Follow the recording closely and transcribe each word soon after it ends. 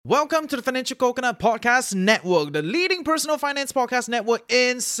Welcome to the Financial Coconut Podcast Network, the leading personal finance podcast network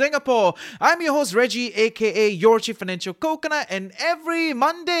in Singapore. I'm your host, Reggie, aka your Chief Financial Coconut, and every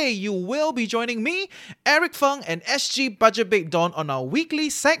Monday you will be joining me, Eric Fung, and SG Budget Babe Dawn on our weekly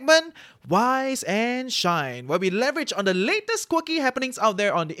segment, Wise and Shine, where we leverage on the latest quirky happenings out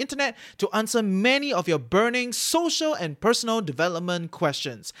there on the internet to answer many of your burning social and personal development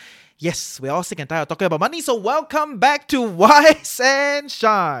questions. Yes, we're all sick and tired of talking about money, so welcome back to Wise and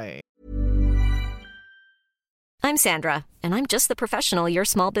Shine. I'm Sandra, and I'm just the professional your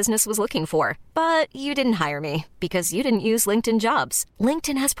small business was looking for. But you didn't hire me because you didn't use LinkedIn Jobs.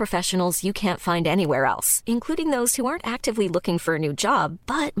 LinkedIn has professionals you can't find anywhere else, including those who aren't actively looking for a new job,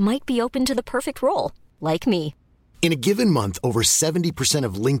 but might be open to the perfect role, like me. In a given month, over 70%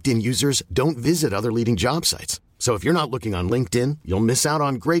 of LinkedIn users don't visit other leading job sites. So if you're not looking on LinkedIn, you'll miss out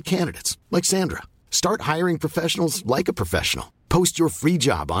on great candidates like Sandra. Start hiring professionals like a professional. Post your free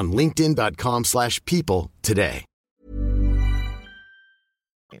job on linkedin.com/people today.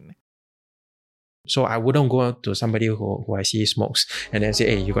 So I wouldn't go to somebody who I see smokes and then say,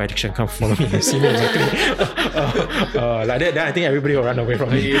 hey, you got addiction, come follow me. See me like that, then I think everybody will run away from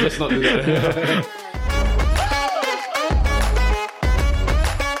me. Let's not do that.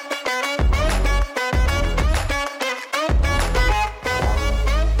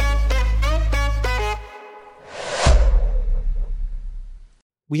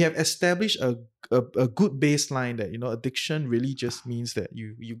 We have established a good baseline that, addiction really just means that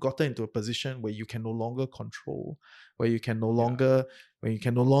you gotten into a position where you can no longer control, where you can no longer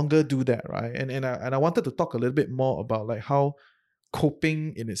do that, right? And I wanted to talk a little bit more about like how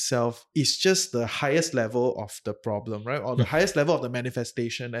coping in itself is just the highest level of the problem, right? Or the highest level of the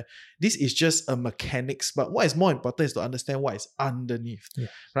manifestation. This is just a mechanics, but what is more important is to understand what is underneath,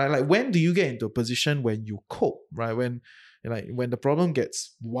 right? Like, when do you get into a position when you cope, right? When the problem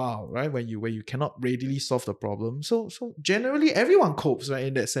gets wild, right? When you cannot readily solve the problem. So generally everyone copes, right?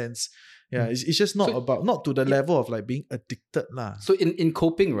 In that sense. Yeah, it's just not to the level of like being addicted lah. So in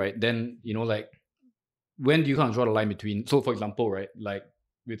coping, right, then, like, when do you kind of draw the line between, so for example, right, like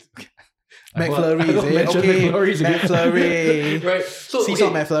with McFlurry. Right. So Sea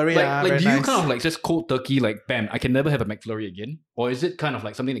salt McFlurry. Like do you nice. kind of like just cold turkey, like, bam, I can never have a McFlurry again? Or is it kind of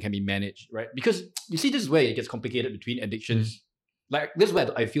like something that can be managed, right? Because you see, this is where it gets complicated between addictions. Like, this is where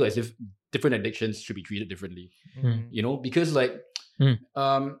I feel as if different addictions should be treated differently. Because like going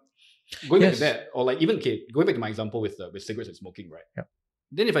back to that, or like even going back to my example with cigarettes and smoking, right? Yep.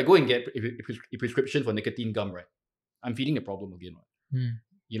 Then if I go and get a prescription for nicotine gum, right, I'm feeding a problem again, right?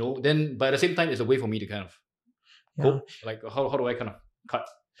 Then, but at the same time, it's a way for me to kind of cope. Like, how do I kind of cut?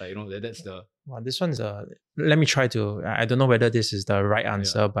 Like, that's the... Well, this one's let me try to, I don't know whether this is the right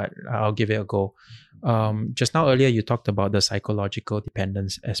answer, but I'll give it a go. Just now earlier, you talked about the psychological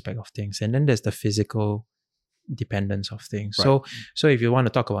dependence aspect of things, and then there's the physical dependence of things. Right. So if you want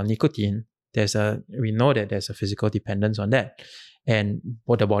to talk about nicotine, we know that there's a physical dependence on that. And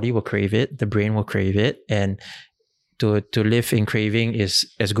what the body will crave it, the brain will crave it, and to live in craving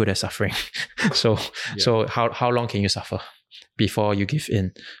is as good as suffering. So how long can you suffer before you give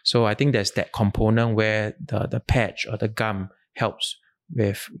in? So I think there's that component where the patch or the gum helps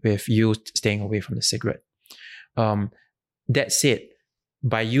with you staying away from the cigarette. That said,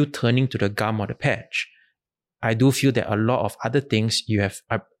 by you turning to the gum or the patch, I do feel that a lot of other things you have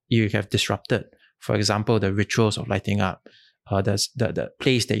disrupted. For example, the rituals of lighting up. The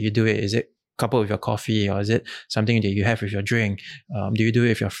place that you do it, is it coupled with your coffee, or is it something that you have with your drink? Do you do it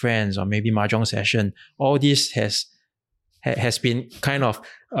with your friends, or maybe mahjong session? All this has been kind of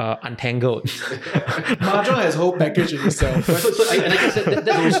untangled. Mahjong has a whole package in itself. And I guess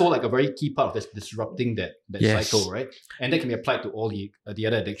that's also like a very key part of this disrupting that cycle, right? And that can be applied to all the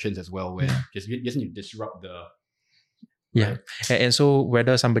other addictions as well, where just you need to disrupt the... Yeah. And so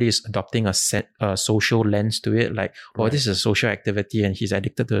whether somebody is adopting a social lens to it, like, this is a social activity and he's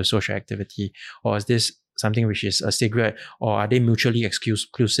addicted to the social activity, or is this something which is a cigarette, or are they mutually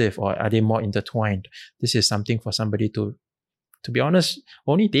exclusive, or are they more intertwined? This is something for somebody to be honest,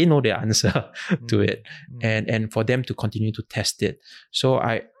 only they know the answer to it, and for them to continue to test it. So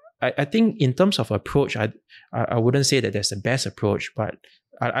I think in terms of approach, I wouldn't say that there's the best approach, but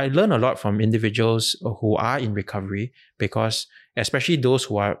I learn a lot from individuals who are in recovery, because especially those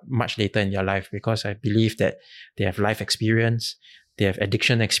who are much later in their life, because I believe that they have life experience, they have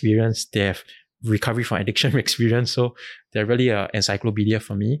addiction experience, they have recovery from addiction experience. So they're really an encyclopedia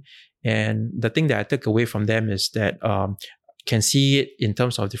for me. And the thing that I took away from them is that can see it in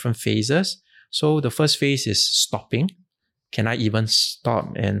terms of different phases. So the first phase is stopping. Can I even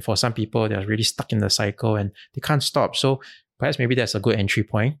stop? And for some people, they're really stuck in the cycle and they can't stop. So perhaps maybe that's a good entry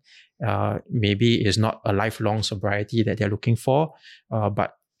point. Maybe it's not a lifelong sobriety that they're looking for,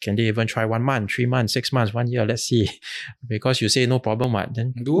 but can they even try 1 month, 3 months, 6 months, 1 year? Let's see. Because you say no problem,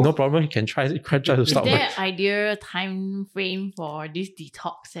 then no problem. You can try to stop. Is there an ideal time frame for this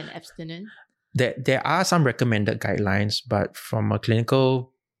detox and abstinence? There are some recommended guidelines, but from a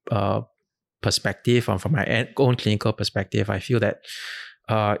clinical perspective, and from my own clinical perspective, I feel that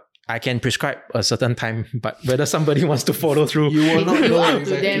I can prescribe a certain time, but whether somebody wants to follow through, you will not You know up to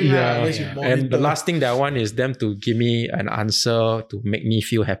exactly. them, Unless you right? monitor. And the last thing that I want is them to give me an answer to make me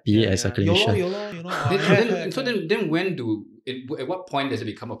feel happy as a clinician. Then when at what point does it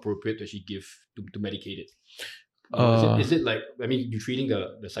become appropriate to actually give to medicate it? Is it like, I mean, you're treating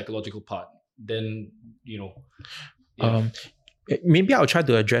the psychological part, then Maybe I'll try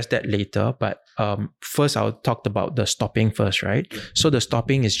to address that later, but first I'll talk about the stopping first, right? So the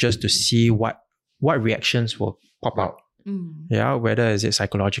stopping is just to see what reactions will pop out. Yeah, whether is it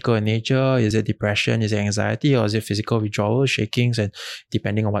psychological in nature, is it depression, is it anxiety, or is it physical withdrawal, shakings, and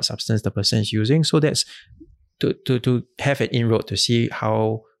depending on what substance the person is using. So that's to have an inroad to see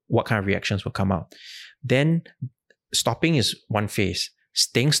what kind of reactions will come out. Then stopping is one phase.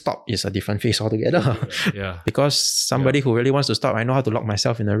 Staying stopped is a different phase altogether. Yeah. Because somebody who really wants to stop, I know how to lock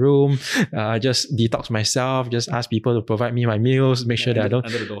myself in a room, just detox myself, just ask people to provide me my meals, make sure that I don't,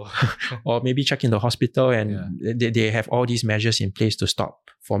 under the door. or maybe check in the hospital, and they have all these measures in place to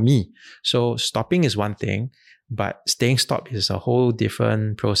stop for me. So stopping is one thing, but staying stopped is a whole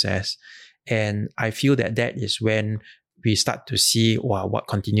different process. And I feel that is when we start to see, what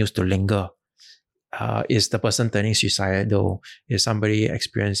continues to linger. Is the person turning suicidal? Is somebody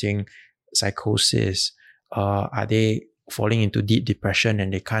experiencing psychosis? Are they falling into deep depression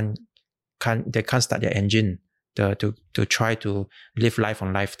and they can't start their engine to try to live life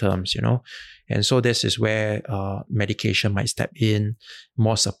on life terms, And so this is where medication might step in,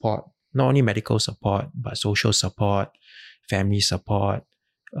 more support, not only medical support, but social support, family support,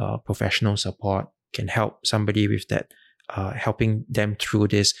 professional support can help somebody with that. Helping them through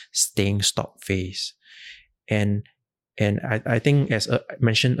this staying stop phase. And I think, as I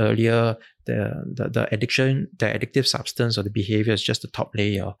mentioned earlier, the addiction, the addictive substance or the behavior is just the top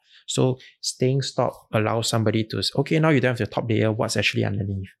layer. So staying stop allows somebody to, okay, now you don't have the top layer, what's actually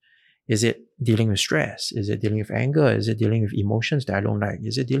underneath? Is it dealing with stress? Is it dealing with anger? Is it dealing with emotions that I don't like?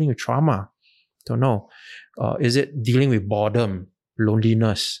 Is it dealing with trauma? Don't know. Is it dealing with boredom,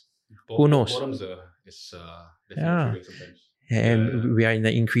 loneliness? Who knows? Boredom's sometimes. And we are in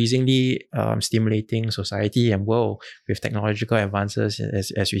an increasingly stimulating society and world with technological advances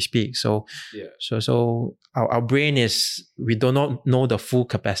as we speak. So our brain we do not know the full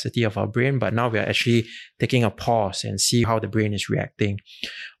capacity of our brain, but now we are actually taking a pause and see how the brain is reacting.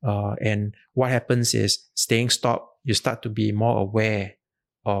 And what happens is, staying stopped, you start to be more aware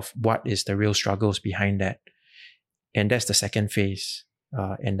of what is the real struggles behind that. And that's the second phase.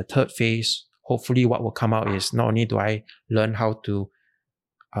 And the third phase, hopefully what will come out is, not only do I learn how to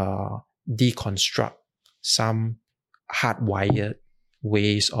deconstruct some hardwired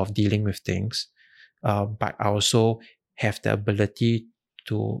ways of dealing with things, but I also have the ability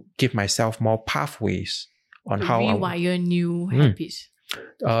to give myself more pathways on to how rewire new habits.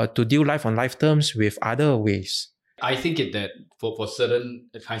 To deal life on life terms with other ways. I think that for certain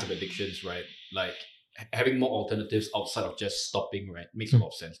kinds of addictions, right, like having more alternatives outside of just stopping, right, makes a lot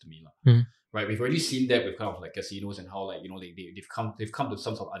of sense to me. Right, we've already seen that with kind of like casinos and how, like, they've come to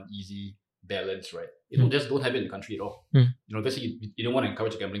some sort of uneasy balance, right? Just don't have it in the country at all. Basically you don't want to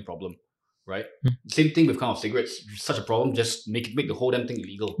encourage a gambling problem, right? Same thing with kind of cigarettes. Such a problem, just make the whole damn thing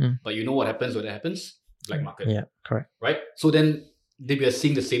illegal. But you know what happens when that happens? Black market. Yeah, correct. Right? So then we are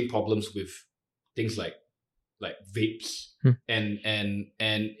seeing the same problems with things like vapes. And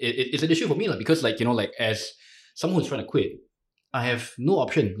it's an issue for me, because as someone who's trying to quit, I have no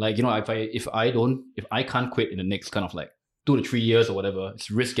option. If I can't quit in the next kind of 2 to 3 years or whatever, it's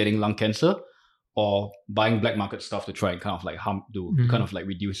risk getting lung cancer or buying black market stuff to try and kind of harm to kind of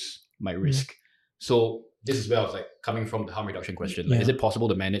reduce my risk. So this is where I was coming from, the harm reduction question. Is it possible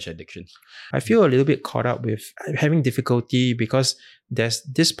to manage addictions? I feel a little bit caught up with having difficulty because there's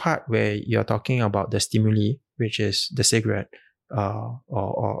this part where you're talking about the stimuli, which is the cigarette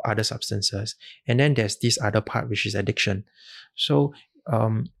or other substances. And then there's this other part, which is addiction. So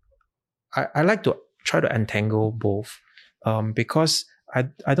I like to try to untangle both because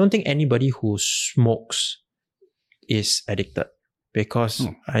I don't think anybody who smokes is addicted. Because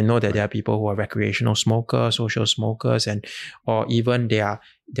I know that there are people who are recreational smokers, social smokers, or even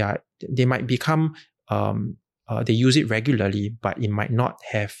they might become they use it regularly, but it might not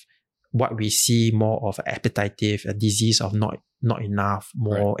have what we see more of appetitive, a disease of not enough,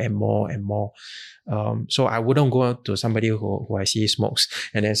 more and more and more. So I wouldn't go to somebody who I see smokes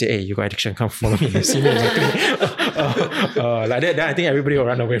and then say, hey, you got addiction, come follow me. See me in my clinic. Like that, then I think everybody will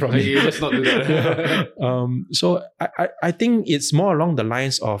run away from me. Let's not do that. So I think it's more along the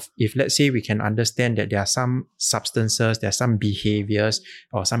lines of, if let's say we can understand that there are some substances, there are some behaviors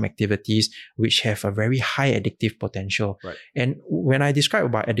or some activities which have a very high addictive potential. Right. And when I describe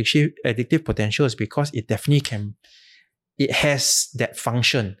about addictive potential, is because it definitely it has that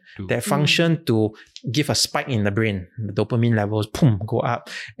function, to give a spike in the brain. The dopamine levels, boom, go up.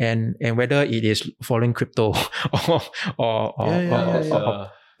 And whether it is following crypto or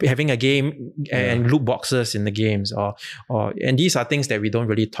having a game and loot boxes in the games, or and these are things that we don't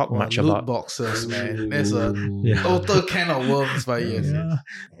really talk much loot about. Boxes, man. There's a total can of worms, but yes.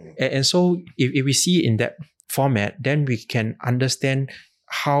 And so if we see in that format, then we can understand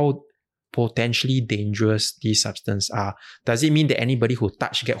how potentially dangerous these substances are. Does it mean that anybody who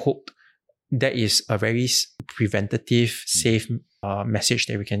touch get hooked? That is a very preventative, safe message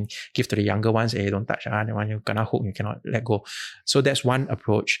that we can give to the younger ones. Hey, don't touch. Then when you cannot hook, you cannot let go. So that's one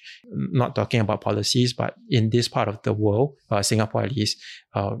approach. Not talking about policies, but in this part of the world, Singapore at least,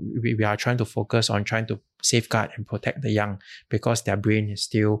 we are trying to focus on trying to safeguard and protect the young, because their brain is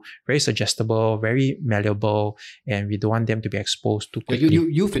still very suggestible, very malleable, and we don't want them to be exposed too quickly.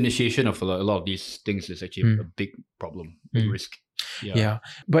 Youth initiation of a lot of these things is actually a big problem, big risk. Yeah.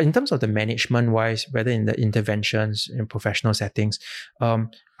 But in terms of the management wise, whether in the interventions in professional settings,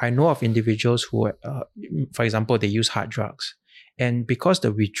 I know of individuals who, for example, they use hard drugs. And because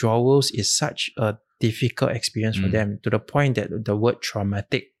the withdrawals is such a difficult experience for them, to the point that the word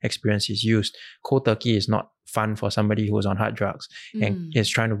traumatic experience is used. Cold turkey is not fun for somebody who's on hard drugs and is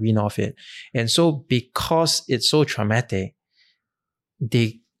trying to wean off it. And so because it's so traumatic,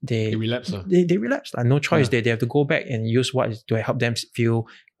 they relapse. They relapse. No choice. They have to go back and use what is to help them feel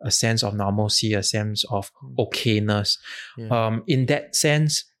a sense of normalcy, a sense of okayness. In that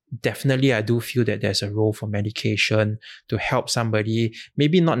sense, definitely I do feel that there's a role for medication to help somebody,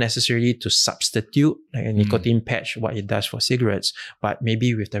 maybe not necessarily to substitute like a nicotine patch, what it does for cigarettes, but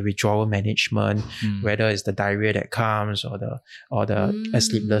maybe with the withdrawal management, whether it's the diarrhea that comes or the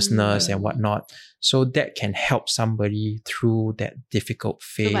sleeplessness and whatnot. So that can help somebody through that difficult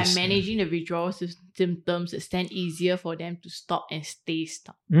phase. So by managing the withdrawal symptoms, it's then easier for them to stop and stay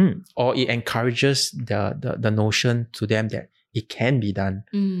stuck. Or it encourages the notion to them that it can be done.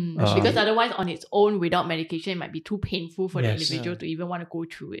 Because otherwise, on its own, without medication, it might be too painful for the individual to even want to go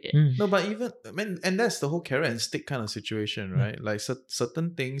through it. No, but even, and that's the whole carrot and stick kind of situation, right? Like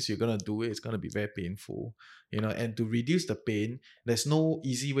certain things you're going to do it's going to be very painful, and to reduce the pain, there's no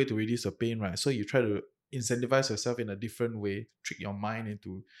easy way to reduce the pain, right? So you try to incentivize yourself in a different way, trick your mind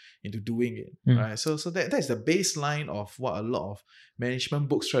into doing it, right? So that's the baseline of what a lot of management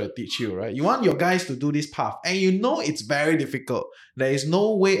books try to teach you, right? You want your guys to do this path, and it's very difficult. There is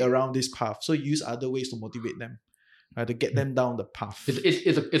no way around this path, so you use other ways to motivate them, right, to get them down the path.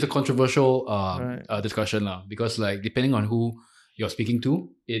 It's a controversial discussion because like depending on who you're speaking to,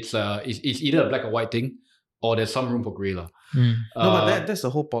 it's either a black or white thing, or there's some room for grey. No, but that's the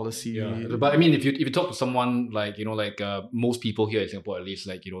whole policy. But I mean, if you talk to someone like, most people here in Singapore at least,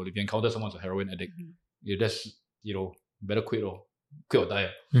 like, if you encounter someone who's a heroin addict, that's, better quit or die.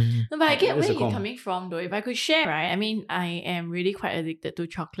 No, but I get where you're coming from though. If I could share, right? I mean, I am really quite addicted to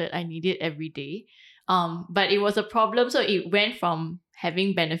chocolate. I need it every day. But it was a problem. So it went from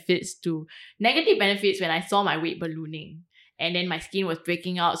having benefits to negative benefits when I saw my weight ballooning. And then my skin was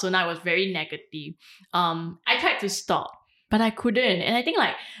breaking out. So now it was very negative. I tried to stop, but I couldn't. And I think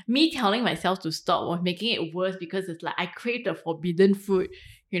like me telling myself to stop was making it worse, because it's like I craved the forbidden food,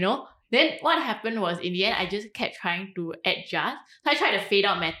 Then what happened was, in the end, I just kept trying to adjust. So I tried the fade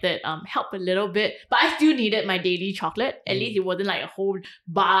out method, helped a little bit, but I still needed my daily chocolate. At least it wasn't like a whole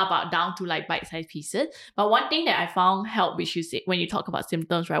bar, but down to like bite-sized pieces. But one thing that I found helped, which you say when you talk about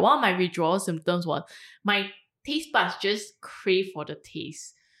symptoms, right? One of my withdrawal symptoms was my taste buds just crave for the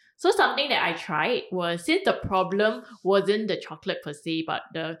taste. So something that I tried was, since the problem wasn't the chocolate per se, but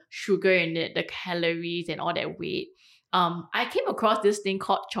the sugar in it, the calories and all that weight, I came across this thing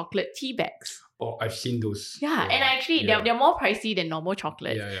called chocolate tea bags. Oh, I've seen those. Yeah, and actually they're more pricey than normal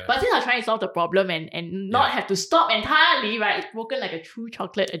chocolate. But since I was trying to solve the problem and not have to stop entirely, right, it's broken like a true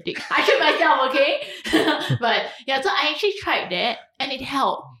chocolate addict. I should myself, okay? But yeah, so I actually tried that and it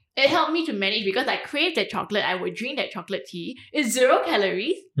helped. It helped me to manage, because I craved that chocolate. I would drink that chocolate tea. It's 0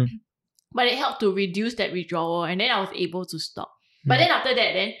 calories, but it helped to reduce that withdrawal, and then I was able to stop. But then after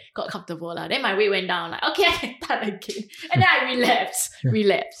that, then got comfortable. Then my weight went down. Like, okay, I can start again. And then I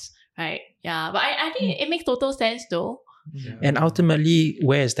relapsed. right? Yeah, but I think it makes total sense though. Yeah. And ultimately,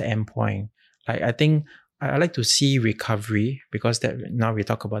 where is the end point? Like, I think I like to see recovery, because that now we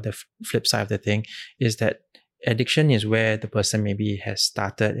talk about the flip side of the thing, is that addiction is where the person maybe has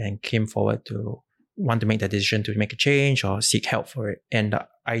started and came forward to want to make the decision to make a change or seek help for it. And the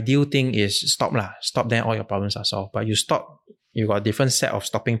ideal thing is stop, then all your problems are solved. But you stop, you got a different set of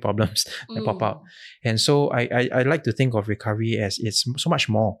stopping problems that pop up. And so I like to think of recovery as it's so much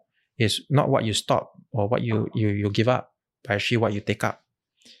more. It's not what you stop or what you give up, but actually what you take up.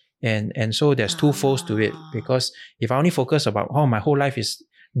 And so there's two folds to it, because if I only focus about, my whole life is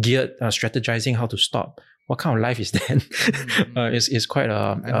geared strategizing how to stop, what kind of life is that? It's quite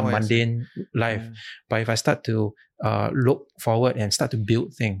a mundane life. But if I start to look forward and start to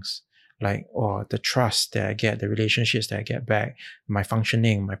build things like the trust that I get, the relationships that I get back, my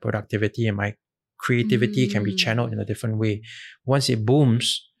functioning, my productivity, and my creativity can be channeled in a different way. Once it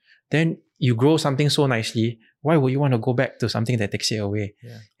booms, then you grow something so nicely. Why would you want to go back to something that takes it away?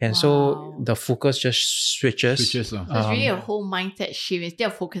 Yeah. And so the focus just switches. So it's really a whole mindset shift. Instead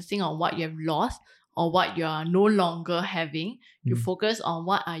of focusing on what you have lost or what you are no longer having, you focus on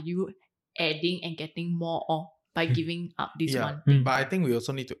what are you adding and getting more of by giving up this one thing. But I think we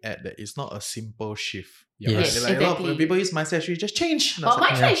also need to add that it's not a simple shift. Yes, like, exactly. A lot of people use mindset shift, just change. But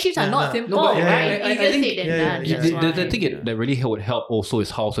mindset shifts are not simple, right? Easier said than done. The thing that really would help also is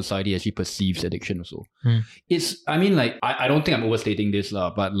how society actually perceives addiction also. It's, I mean, like, I don't think I'm overstating this,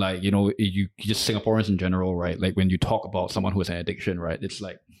 but like, you just Singaporeans in general, right? Like when you talk about someone who has an addiction, right? It's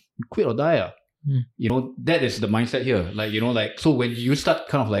like, quit or die. That is the mindset here. Like, so when you start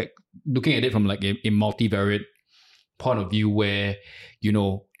kind of like looking at it from like a multivariate point of view where,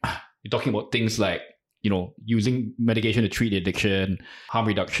 you're talking about things like, using medication to treat the addiction, harm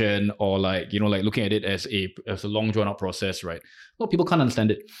reduction, or like, like looking at it as a long drawn out process, right? Well, people can't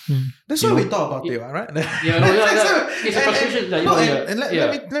understand it. That's why we talk about it, right? It's a frustration.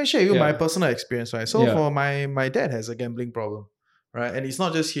 Let me share you my personal experience, right? So for my dad has a gambling problem, right? And it's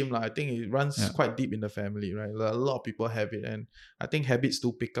not just him, I think it runs quite deep in the family, right? A lot of people have it, and I think habits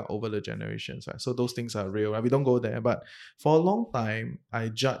do pick up over the generations, right? So those things are real, right? We don't go there, but for a long time, I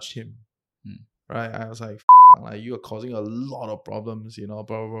judged him. Right, I was like, you are causing a lot of problems, blah,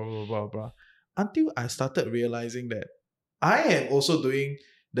 blah, blah, blah, blah. Until I started realizing that I am also doing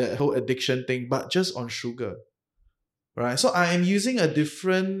the whole addiction thing, but just on sugar, right? So I am using a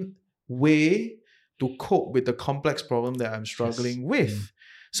different way to cope with the complex problem that I'm struggling with.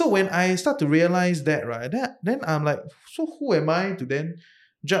 So when I start to realize that, right, then I'm like, so who am I to then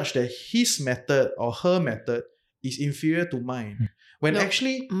judge that his method or her method is inferior to mine? When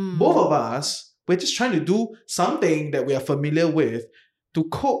actually, both of us, we're just trying to do something that we are familiar with to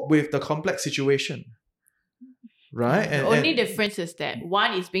cope with the complex situation. Right? The only difference is that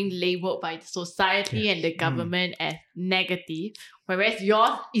one is being labelled by the society and the government as negative, whereas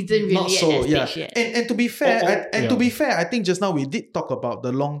yours isn't really not so, at that stage yet. And to be fair, to be fair, I think just now we did talk about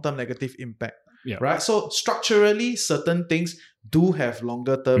the long-term negative impact. Yeah. Right? So structurally, certain things do have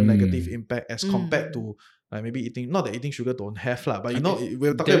longer-term negative impact as compared to like maybe eating, not that eating sugar don't have but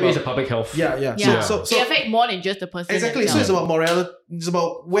we're talking about a public health. Yeah. So it affects more than just the person. Exactly. Themselves. So it's about morality. It's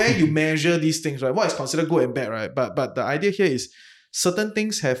about where you measure these things, right? What is considered good and bad, right? But the idea here is certain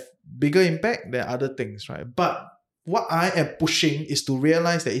things have bigger impact than other things, right? But what I am pushing is to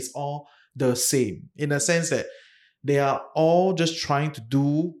realize that it's all the same, in the sense that they are all just trying to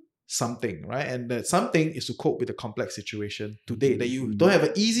do something, right? And that something is to cope with a complex situation today, that you don't have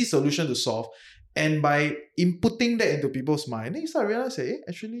an easy solution to solve. And by inputting that into people's mind, then you start realizing,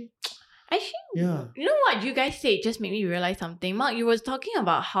 actually, you know what you guys said just made me realize something. Mark, you were talking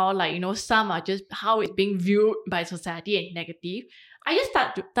about how some are just how it's being viewed by society as negative. I just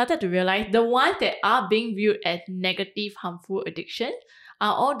started to realize the ones that are being viewed as negative, harmful addictions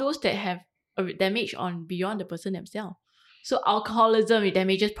are all those that have a damage on beyond the person themselves. So alcoholism, it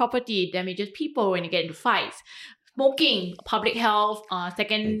damages property, it damages people when you get into fights. Smoking, public health,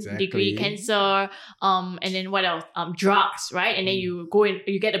 second degree cancer, and then what else? Drugs, right? And then you go in,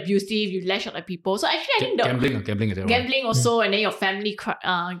 you get abusive, you lash out at people. So actually, I think gambling also, and then your family,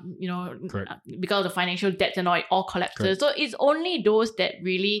 because of the financial debts and all, it all collapses. Correct. So it's only those that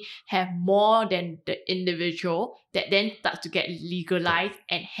really have more than the individual that then starts to get legalized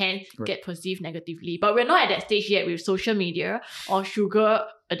and hence get perceived negatively. But we're not at that stage yet with social media or sugar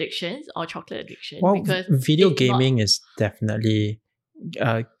addictions or chocolate addiction. Well, because video gaming is definitely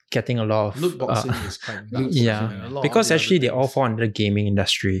getting a lot of loot boxing is quite nuts. Because actually they all fall under the gaming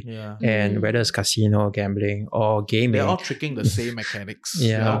industry. And whether it's casino, gambling, or gaming, they're all tricking the same mechanics.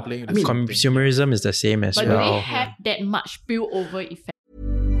 Consumerism is the same as well. But do they have that much spillover effect?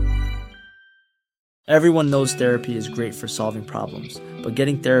 Everyone knows therapy is great for solving problems, but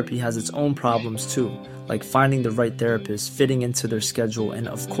getting therapy has its own problems too, like finding the right therapist, fitting into their schedule, and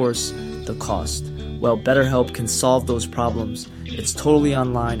of course, the cost. Well, BetterHelp can solve those problems. It's totally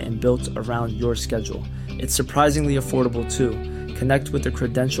online and built around your schedule. It's surprisingly affordable too. Connect with a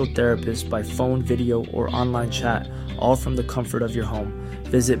credentialed therapist by phone, video, or online chat, all from the comfort of your home.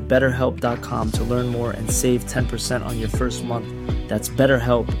 Visit BetterHelp.com to learn more and save 10% on your first month. That's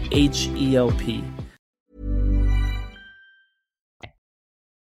BetterHelp, H-E-L-P.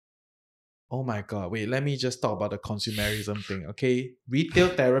 Oh my God, wait, let me just talk about the consumerism thing, okay? Retail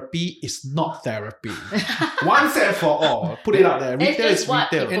therapy is not therapy. Once and for all. Put it out there. Retail is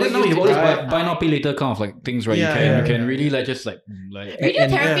retail. And then now you have all this buy now, pay later kind of like things, right? You can really like just like retail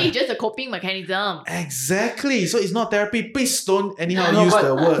therapy is just a coping mechanism. Exactly. So it's not therapy. Please don't anyhow use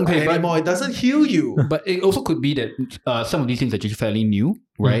the word anymore. It doesn't heal you. But it also could be that some of these things are just fairly new,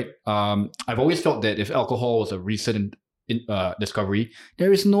 right? I've always felt that if alcohol was a recent discovery,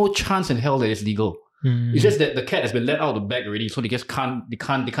 there is no chance in hell that it's legal. It's just that the cat has been let out of the bag already, so they just can't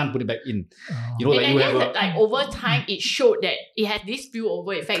put it back in. You know, and like you have like over time, it showed that it had this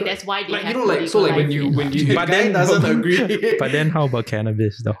spillover effect. That's why they have when you but then doesn't agree. But then how about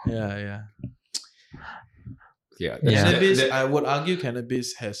cannabis though? Cannabis, I would argue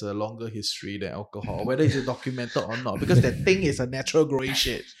cannabis has a longer history than alcohol, whether it's documented or not, because that thing is a natural growing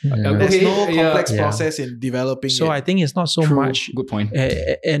shit. There's no complex process in developing so it. I think it's not so much. Good point.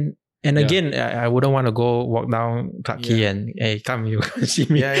 And again, I wouldn't want to go walk down Clarke Quay and hey, come you see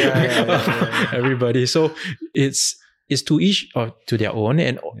me. Everybody. So it's to each or to their own,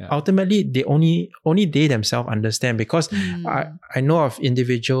 and ultimately they only they themselves understand, because I know of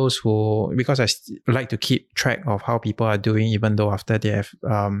individuals who, because I like to keep track of how people are doing even though after they have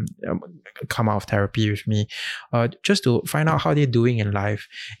come out of therapy with me, just to find out how they're doing in life.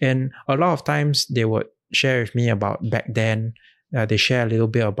 And a lot of times they would share with me about back then. They share a little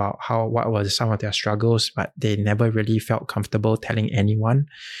bit about what was some of their struggles, but they never really felt comfortable telling anyone.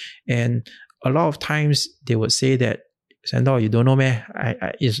 And a lot of times they would say that, Sandor, you don't know, man.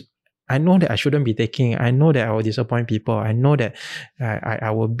 I know that I shouldn't be taking. I know that I will disappoint people. I know that I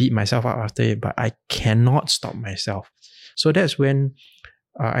will beat myself up after it, but I cannot stop myself. So that's when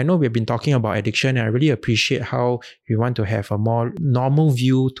I know we've been talking about addiction, and I really appreciate how we want to have a more normal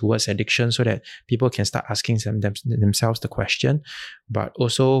view towards addiction so that people can start asking themselves the question. But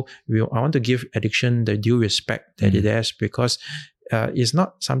also, I want to give addiction the due respect that it has, because it's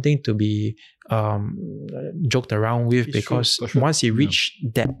not something to be joked around with, because once you reach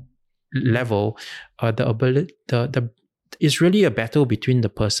that level, it's really a battle between the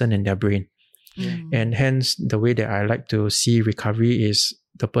person and their brain. And hence, the way that I like to see recovery is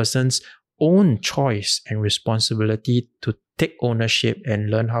the person's own choice and responsibility to take ownership and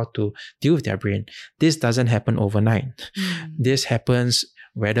learn how to deal with their brain. This doesn't happen overnight. This happens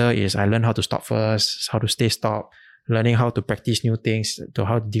whether it's I learn how to stop first, how to stay stopped, learning how to practice new things, to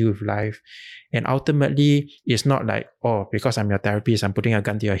how to deal with life. And ultimately, it's not like, oh, because I'm your therapist, I'm putting a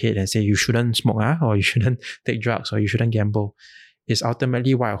gun to your head and say you shouldn't smoke, or you shouldn't take drugs, or you shouldn't gamble. Is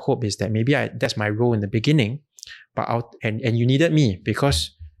ultimately what I hope is that maybe that's my role in the beginning, but and you needed me,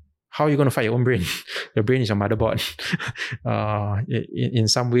 because how are you going to fight your own brain? Your brain is your motherboard. In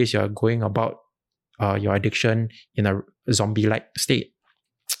some ways, you're going about your addiction in a zombie-like state.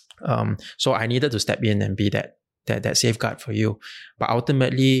 So I needed to step in and be that safeguard for you. But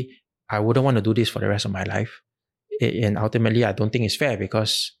ultimately, I wouldn't want to do this for the rest of my life. And ultimately, I don't think it's fair,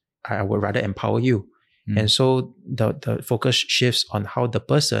 because I would rather empower you. And so the focus shifts on how the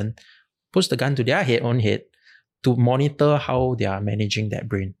person puts the gun to their own head to monitor how they are managing that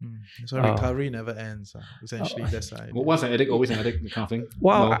brain. So recovery never ends. Essentially, that's the idea. Once an addict, always an addict, kind of thing.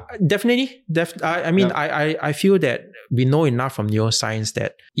 Well, definitely. I feel that we know enough from neuroscience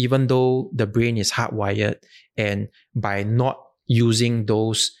that even though the brain is hardwired, and by not using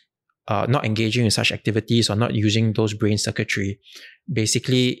those, not engaging in such activities or not using those brain circuitry,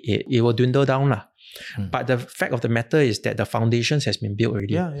 basically it will dwindle down. But the fact of the matter is that the foundations has been built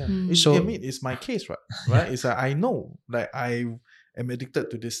already. So I mean, it's my case, right? It's I know that I am addicted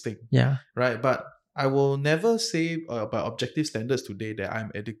to this thing. Right. But I will never say by objective standards today that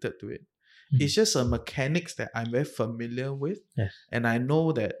I'm addicted to it. It's just a mechanics that I'm very familiar with. And I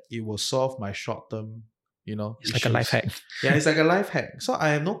know that it will solve my short-term, it's issues. like a life hack. It's like a life hack. So I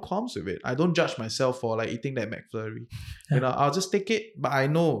have no qualms with it. I don't judge myself for like eating that McFlurry. I'll just take it, but I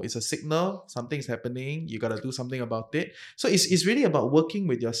know it's a signal, something's happening, you gotta do something about it. So it's really about working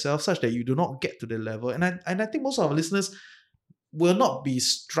with yourself such that you do not get to the level. And I think most of our listeners will not be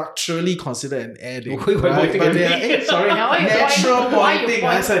structurally considered an addict. Wait, right? But they're like, natural pointing.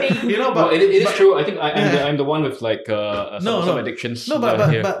 I said, you know, but it is true. I think I'm the one with like some addictions. No,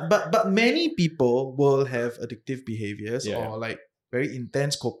 but many people will have addictive behaviors or like very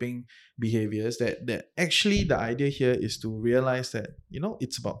intense coping behaviors that actually the idea here is to realize that, you know,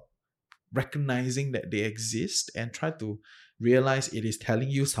 it's about recognizing that they exist and try to realize it is telling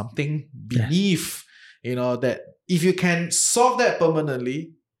you something beneath, you know, that if you can solve that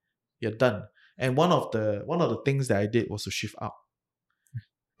permanently, you're done. And one of the things that I did was to shift out.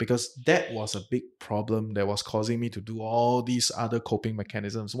 Because that was a big problem that was causing me to do all these other coping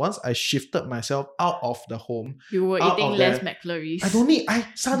mechanisms. Once I shifted myself out of the home, you were eating less McFlurries. I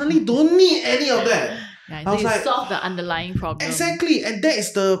suddenly don't need any of that. Yeah, I was like, solve the underlying problem. Exactly. And that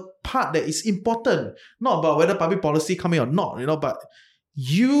is the part that is important. Not about whether public policy coming or not, you know, but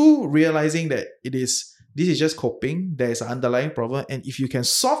you realizing that this is just coping, there is an underlying problem, and if you can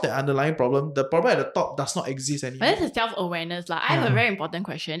solve the underlying problem, the problem at the top does not exist anymore. But that's a self-awareness. Like, I have a very important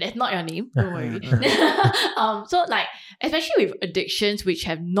question. That's not your name, don't worry. So like, especially with addictions which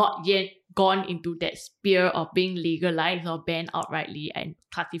have not yet gone into that sphere of being legalized or banned outrightly and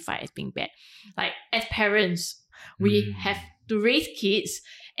classified as being bad. Like, as parents, we have to raise kids,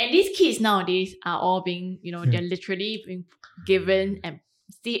 and these kids nowadays are all being, you know, they're literally being given and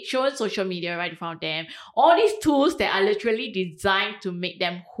shown social media right in front of them. All these tools that are literally designed to make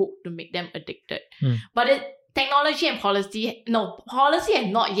them hooked, to make them addicted. But technology and policy has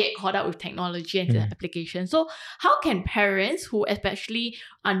not yet caught up with technology and the application. So how can parents who especially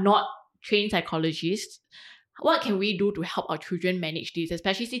are not trained psychologists, what can we do to help our children manage this,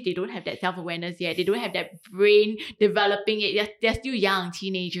 especially since they don't have that self-awareness yet, they don't have that brain developing it, they're still young,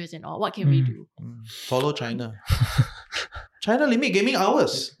 teenagers and all. What can we do? Follow China. China limit gaming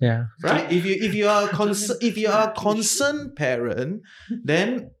hours. Yeah. Right? If you are a concerned parent,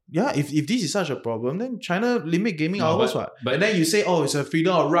 then if this is such a problem, then China limit gaming hours. But then you say, oh, it's a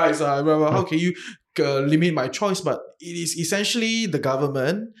freedom of rights. How can you limit my choice? But it is essentially the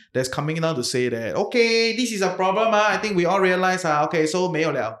government that's coming down to say that, okay, this is a problem. I think we all realize, okay, so 没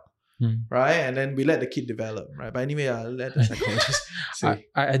有了. Right? And then we let the kid develop. Right? But anyway, I'll let the psychologist say.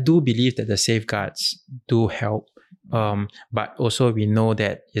 I do believe that the safeguards do help. But also we know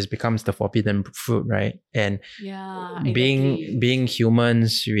that it becomes the forbidden fruit, right? And being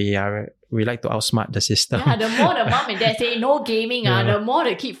humans, we like to outsmart the system. Yeah, the more the mom and dad say no gaming, the more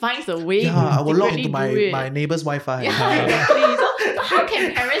the kid finds a way. Yeah, I will log into my neighbor's Wi-Fi. Yeah, exactly. So how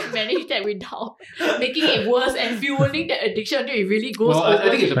can parents manage that without making it worse and fueling that addiction until it really goes over? I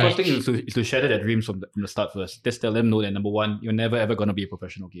think the first thing is to shatter their dreams from the start first. Just tell them no that number one, you're never ever going to be a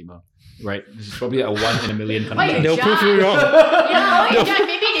professional gamer. Right? This is probably a 1 in a million kind of thing. They'll prove you wrong.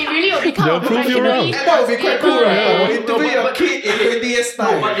 Maybe they really will become They'll prove you wrong. And that would be quite cool, right? Interview your kid in ADS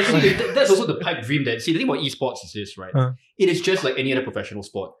style. But you see, that's also the pipe dream that, see, the thing about esports is this, right? It is just like any other professional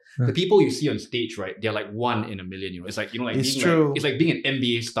sport. The people you see on stage, right, they're like 1 in a million, you know. It's like, you know, like it's true. It's like being an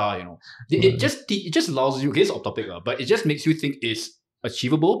NBA star, you know. It just allows you, okay, it's off topic, but it just makes you think it's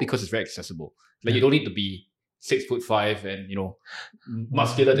achievable because it's very accessible. Like, you don't need to be 6'5" and, you know,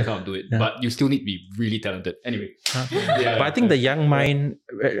 muscular to kind of do it, but you still need to be really talented. Anyway, but I think the young mind,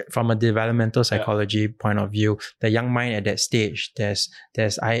 from a developmental psychology point of view, the young mind at that stage,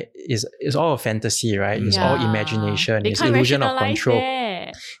 is all a fantasy, right? It's all imagination. It's illusion of control.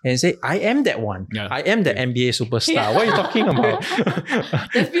 And say, I am that one. I am the NBA superstar. What are you talking about?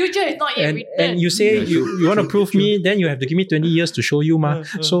 The future is not yet written. And you say you want to prove me, then you have to give me 20 years to show you, ma.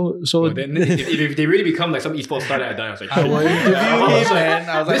 So then if they really become like some esports star that I die, I was like, I will interview him, man.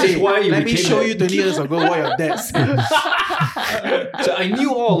 I was like, this is why let me show you 20 years ago what your dad said. So I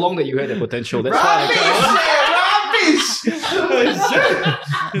knew all along that you had the potential. That's why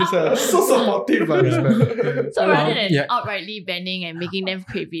It's so supportive by this man. So rather than outrightly banning and making them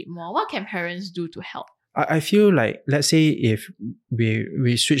crave it more, what can parents do to help? I feel like, let's say if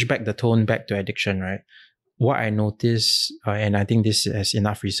we switch back the tone back to addiction, right? What I notice, and I think this has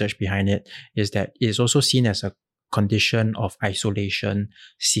enough research behind it, is that it's also seen as a condition of isolation,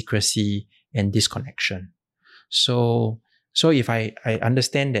 secrecy, and disconnection. So if I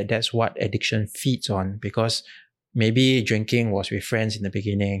understand that that's what addiction feeds on, because maybe drinking was with friends in the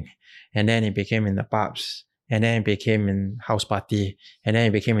beginning, and then it became in the pubs, and then it became in house party, and then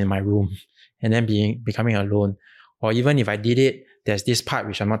it became in my room, and then becoming alone. Or even if I did it, there's this part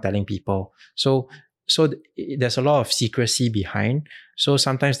which I'm not telling people. So there's a lot of secrecy behind. So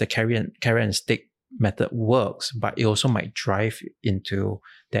sometimes the carrot and stick method works, but it also might drive into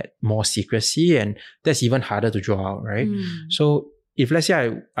that more secrecy, and that's even harder to draw out, right? So if let's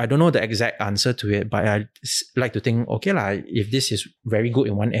say I don't know the exact answer to it, but I like to think, okay lah, if this is very good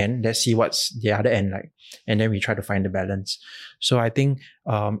in one end, let's see what's the other end like. And then we try to find the balance. So I think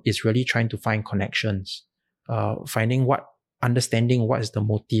it's really trying to find connections, understanding what is the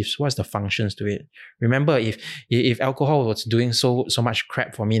motives, what's the functions to it. Remember, if alcohol was doing so much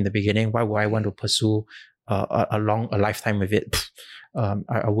crap for me in the beginning, why would I want to pursue a lifetime with it?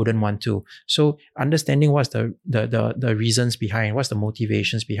 I wouldn't want to. So understanding what's the reasons behind, what's the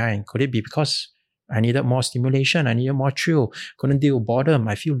motivations behind. Could it be because I needed more stimulation, I needed more thrill, couldn't deal with boredom,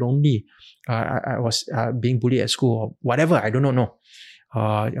 I feel lonely, I was being bullied at school or whatever, I don't know,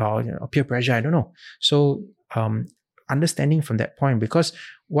 or peer pressure, I don't know. So understanding from that point, because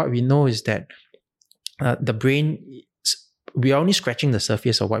what we know is that the brain, we are only scratching the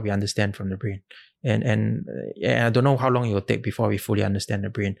surface of what we understand from the brain. And I don't know how long it will take before we fully understand the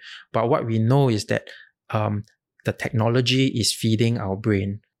brain. But what we know is that the technology is feeding our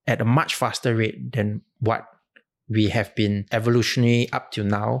brain at a much faster rate than what we have been evolutionary up till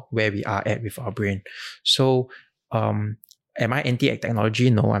now, where we are at with our brain. So am I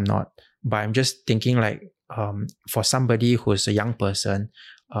anti-technology? No, I'm not. But I'm just thinking like, for somebody who's a young person,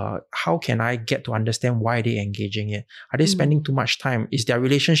 how can I get to understand why they're engaging it? Are they spending too much time? Is their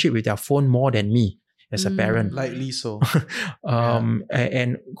relationship with their phone more than me as a parent? Likely so.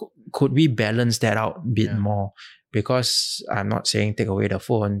 And could we balance that out a bit more? Because I'm not saying take away the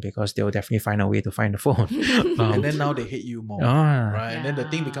phone, because they'll definitely find a way to find the phone. And then now they hate you more, right? And then the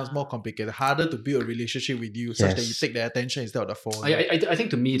thing becomes more complicated, harder to build a relationship with you, such that you take their attention instead of the phone. I think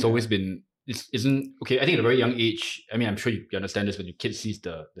to me, it's always been, isn't okay. I think at a very young age, I mean, I'm sure you understand this when your kid sees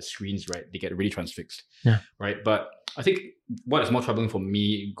the screens, right? They get really transfixed, right? But I think what is more troubling for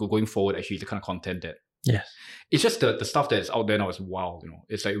me going forward actually is the kind of content that, it's just the stuff that's out there now is wild.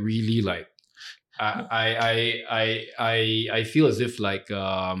 It's like really like, I feel as if like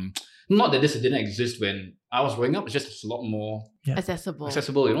not that this didn't exist when I was growing up. It's just a lot more accessible. It's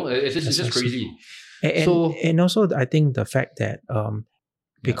just crazy. And also I think the fact that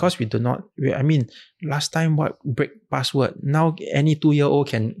because we do not, I mean, last time what break password, now any 2-year-old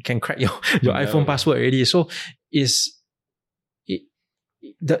can crack your iPhone password already. So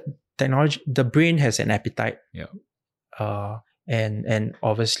the technology, the brain has an appetite. And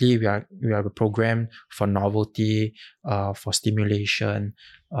obviously we are programmed for novelty, for stimulation,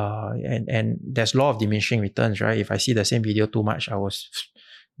 and there's law of diminishing returns, right? If I see the same video too much,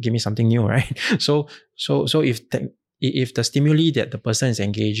 give me something new, right? So if the stimuli that the person is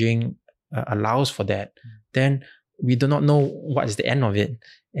engaging allows for that, then we do not know what is the end of it,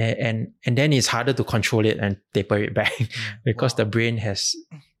 and then it's harder to control it and taper it back because the brain has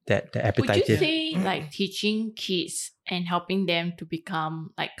the appetite. Would you say like teaching kids and helping them to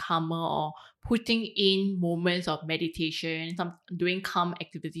become like calmer, or putting in moments of meditation, doing calm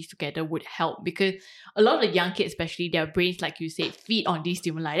activities together would help? Because a lot of the young kids, especially, their brains, like you said, feed on these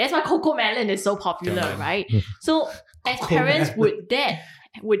stimuli. That's why Coco Melon is so popular, right? So as parents, would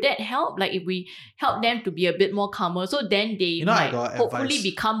that help? Like if we help them to be a bit more calmer, so then they might hopefully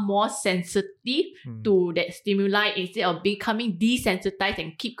become more sensitive to that stimuli instead of becoming desensitized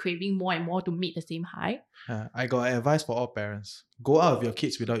and keep craving more and more to meet the same high. I got advice for all parents. Go out with your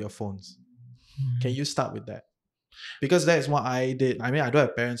kids without your phones. Can you start with that? Because that is what I did. I mean, I don't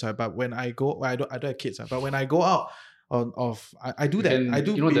have parents, but when I don't have kids, but when I go out I do that. I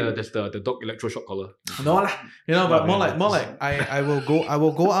do. There's the dog electroshock collar. No lah, but more like I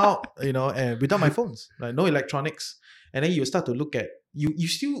will go out, and without my phones, like no electronics, and then you start to look at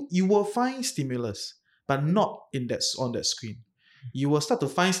you will find stimulus, but not on that screen. You will start to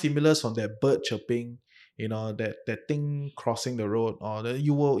find stimulus from that bird chirping, that thing crossing the road, or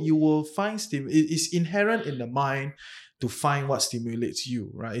you will find it's inherent in the mind to find what stimulates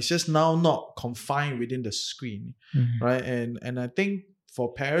you, right? It's just now not confined within the screen, right? And I think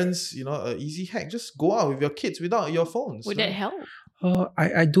for parents, an easy hack, just go out with your kids without your phones. Would that help?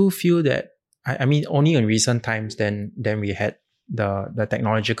 I do feel that, I mean, only in recent times then we had the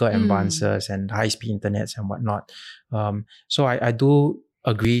technological advances and high-speed internets and whatnot. So I do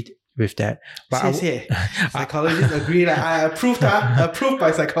agree with that. But psychologists agree that I approved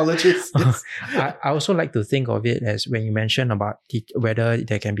by psychologists. Yes. I also like to think of it as when you mentioned about whether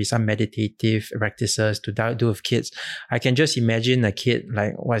there can be some meditative practices to do with kids. I can just imagine a kid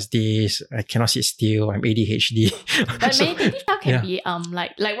like, what's this? I cannot sit still. I'm ADHD. But meditative stuff can be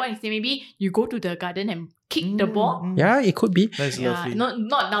like what you say, maybe you go to the garden and kick the ball. Yeah, it could be. That's lovely.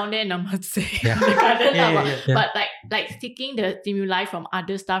 Not down there, I must say. The garden, but like like seeking the stimuli from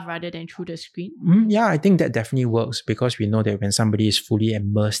other stuff rather than through the screen? Yeah, I think that definitely works because we know that when somebody is fully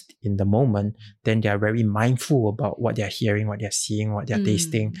immersed in the moment, then they are very mindful about what they're hearing, what they're seeing, what they're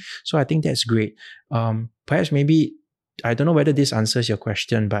tasting. So I think that's great. Perhaps maybe, I don't know whether this answers your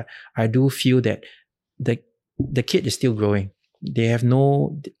question, but I do feel that the kid is still growing. They have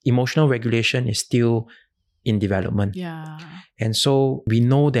emotional regulation is still in development. Yeah. And so we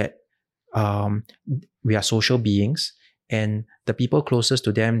know that we are social beings, and the people closest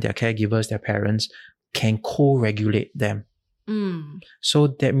to them, their caregivers, their parents, can co-regulate them. So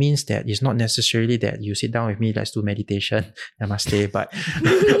that means that it's not necessarily that you sit down with me, let's do meditation, namaste, but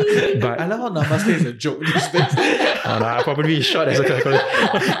I love how namaste is a joke these days. I'll probably be short as a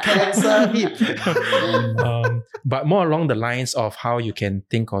cancer hit. But more along the lines of how you can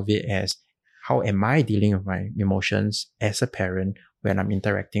think of it as, how am I dealing with my emotions as a parent when I'm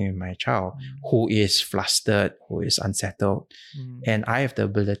interacting with my child who is flustered, who is unsettled. And I have the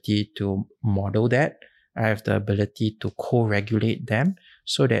ability to model that. I have the ability to co-regulate them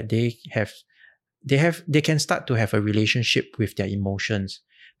so that they can start to have a relationship with their emotions.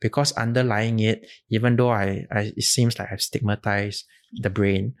 Because underlying it, even though it seems like I've stigmatized the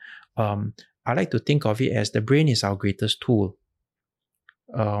brain, I like to think of it as the brain is our greatest tool.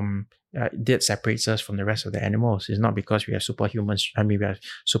 That separates us from the rest of the animals. It's not because we have superhumans, we have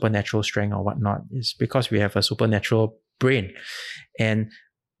supernatural strength or whatnot. It's because we have a supernatural brain. And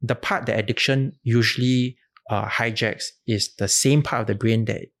the part that addiction usually hijacks is the same part of the brain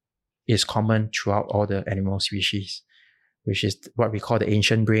that is common throughout all the animal species, which is what we call the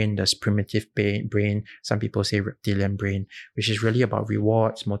ancient brain, the primitive brain. Some people say reptilian brain, which is really about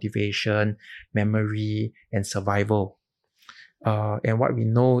rewards, motivation, memory, and survival. And what we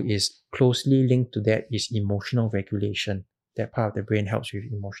know is closely linked to that is emotional regulation. That part of the brain helps with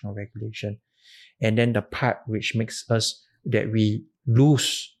emotional regulation. And then the part which makes us that we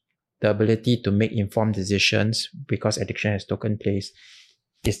lose the ability to make informed decisions because addiction has taken place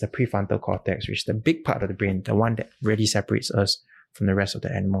is the prefrontal cortex, which is the big part of the brain, the one that really separates us from the rest of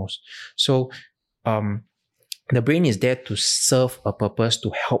the animals. So the brain is there to serve a purpose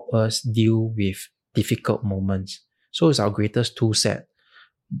to help us deal with difficult moments. So it's our greatest tool set.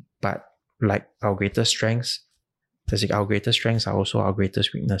 But like our greatest strengths, our greatest strengths are also our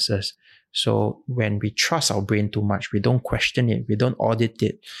greatest weaknesses. So when we trust our brain too much, we don't question it, we don't audit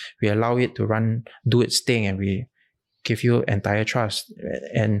it, we allow it to do its thing, and we give you entire trust.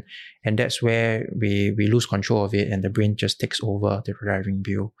 And that's where we lose control of it, and the brain just takes over the driving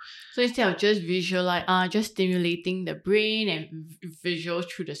wheel. So instead of just stimulating the brain and visual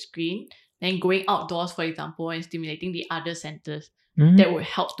through the screen, then going outdoors, for example, and stimulating the other centers, that would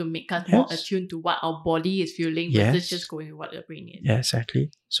help to make us more attuned to what our body is feeling versus just going with what the brain is. Yeah,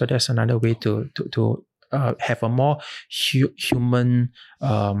 exactly. So that's another way to have a more human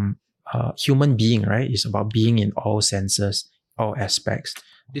being, right? It's about being in all senses, all aspects.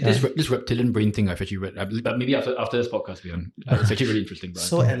 This reptilian brain thing I've actually read, but maybe after this podcast, it's actually really interesting. Brian.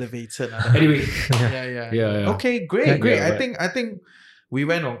 So elevated. Anyway, yeah. Okay, great. Yeah, I think we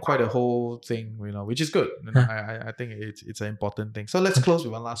went on quite a whole thing, which is good. I think it's an important thing. So let's close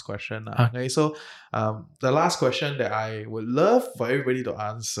with one last question. Okay, so the last question that I would love for everybody to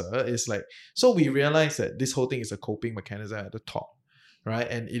answer is so we realize that this whole thing is a coping mechanism at the top, right?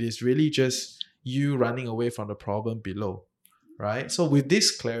 And it is really just you running away from the problem below, right? So with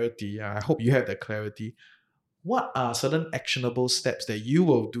this clarity, I hope you have that clarity. What are certain actionable steps that you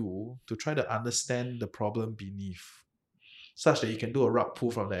will do to try to understand the problem beneath, such that you can do a rug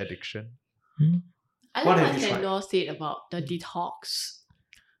pull from the addiction? I like what Sandor said about the detox.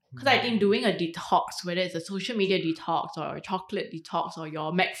 Because I think doing a detox, whether it's a social media detox or a chocolate detox or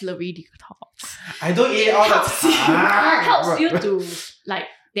your McFlurry detox, I don't eat all that helps you to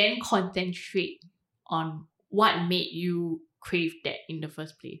then concentrate on what made you crave that in the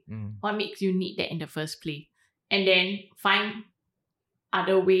first place. What makes you need that in the first place. And then find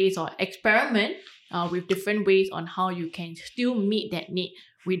other ways or experiment with different ways on how you can still meet that need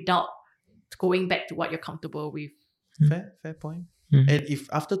without going back to what you're comfortable with. Fair point. And if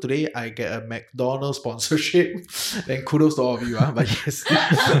after today I get a McDonald's sponsorship, then kudos to all of you. But yes.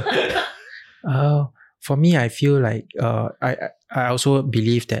 For me, I feel like I also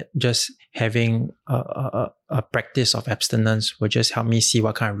believe that just having a practice of abstinence will just help me see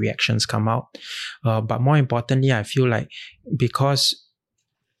what kind of reactions come out. But more importantly, I feel like because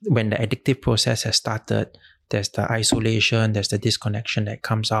when the addictive process has started, there's the isolation, there's the disconnection that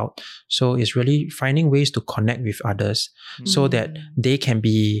comes out. So it's really finding ways to connect with others so that they can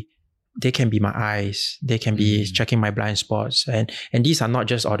be they can be my eyes. They can be checking my blind spots. And these are not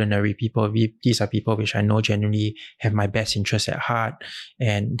just ordinary people. These are people which I know genuinely have my best interests at heart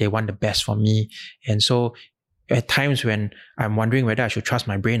and they want the best for me. And so at times when I'm wondering whether I should trust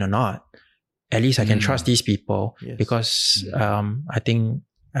my brain or not, at least I can trust these people because I think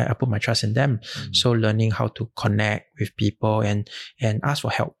I put my trust in them. So learning how to connect with people and ask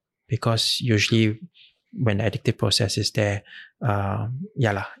for help, because usually when the addictive process is there,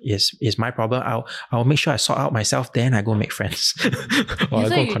 is my problem. I'll make sure I sort out myself, then I go make friends. Or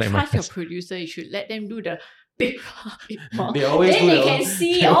so you trust your producer, you should let them do the big more. They always then do they can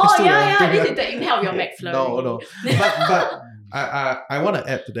see, this is the impact of your McFlurry. No. But I want to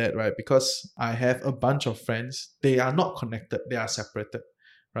add to that, right? Because I have a bunch of friends, they are not connected, they are separated,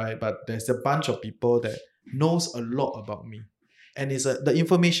 right? But there's a bunch of people that knows a lot about me. And the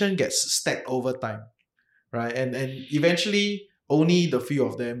information gets stacked over time, right? And eventually only the few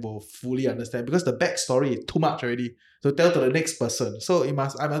of them will fully understand, because the backstory is too much already to tell to the next person. So I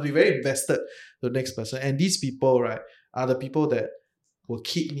must be very invested to the next person. And these people, right, are the people that will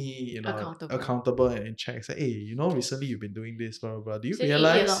keep me, accountable and in check. Say, hey, recently you've been doing this, blah blah blah. Do you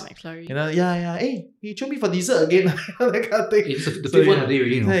realize? Hey, you chose me for dessert again. That kind of thing. It's the fifth one a day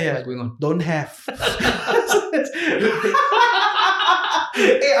already. What's going on? Don't have.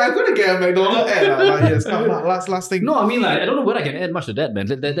 Hey, I'm gonna get a McDonald's ad. But yes, come on, last thing. No, I mean, I don't know whether I can add much to that, man.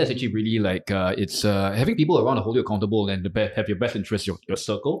 That's actually really it's having people around to hold you accountable and have your best interest, your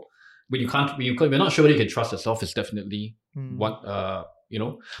circle. When you're not sure whether you can trust yourself, is definitely what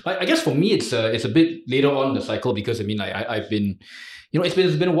But I guess for me, it's a bit later on in the cycle, because I mean, I've been,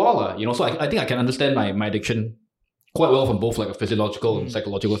 it's been a while, So I think I can understand my addiction quite well from both like a physiological and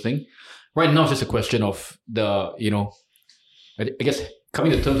psychological thing. Right now, it's just a question of I guess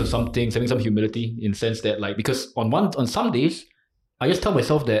coming to terms with some things, having some humility in the sense that because on some days, I just tell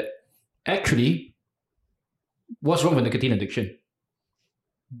myself that actually, what's wrong with nicotine addiction?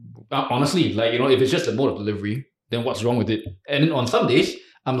 Honestly, if it's just a mode of delivery, then what's wrong with it? And then on some days,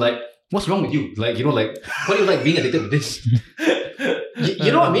 I'm like, what's wrong with you? Why do you like being addicted to this?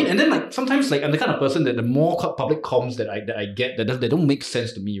 You know what I mean? And then sometimes I'm the kind of person that the more public comms that I get they don't make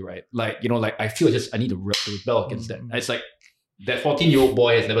sense to me, right? I feel I need to rebel against that. It's like that 14-year-old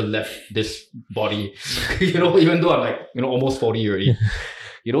boy has never left this body, even though I'm almost 40 already.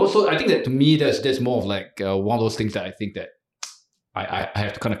 So I think that to me that's more of one of those things that I think that I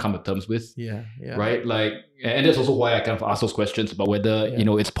have to kind of come to terms with. Yeah. Right? And that's also why I kind of ask those questions about whether,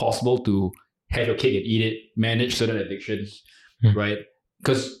 it's possible to have your cake and eat it, manage certain addictions, right?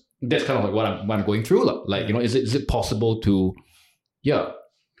 Because that's kind of what I'm going through. Is it possible to,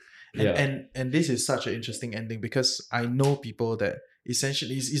 And this is such an interesting ending, because I know people that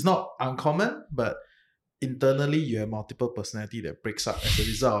essentially, it's not uncommon, but internally you have multiple personality that breaks up as a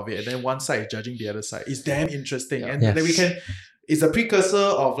result of it, and then one side is judging the other side. It's damn interesting. And then it's a precursor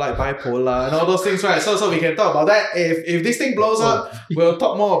of bipolar and all those things, right? So we can talk about that. If this thing blows up, we'll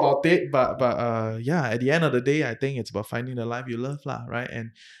talk more about it. But at the end of the day, I think it's about finding the life you love, right?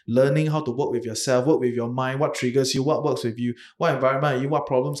 And learning how to work with yourself, work with your mind, what triggers you, what works with you, what environment are you, what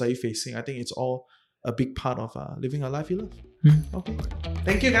problems are you facing. I think it's all a big part of living a life you love. Okay.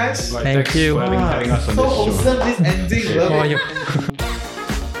 Thank you, guys. Thank you for having us on so this show. awesome, this ending. Love it.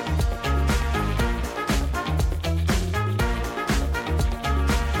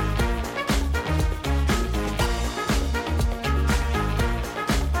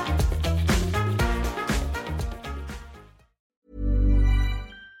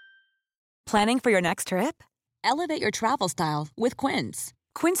 Planning for your next trip? Elevate your travel style with Quince.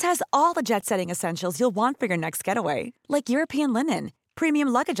 Quince has all the jet-setting essentials you'll want for your next getaway, like European linen, premium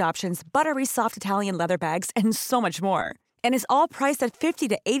luggage options, buttery soft Italian leather bags, and so much more. And is all priced at 50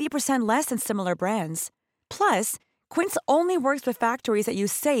 to 80% less than similar brands. Plus, Quince only works with factories that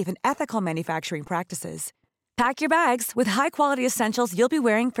use safe and ethical manufacturing practices. Pack your bags with high-quality essentials you'll be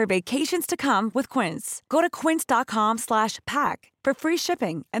wearing for vacations to come with Quince. Go to quince.com/pack for free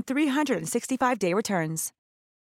shipping and 365-day returns.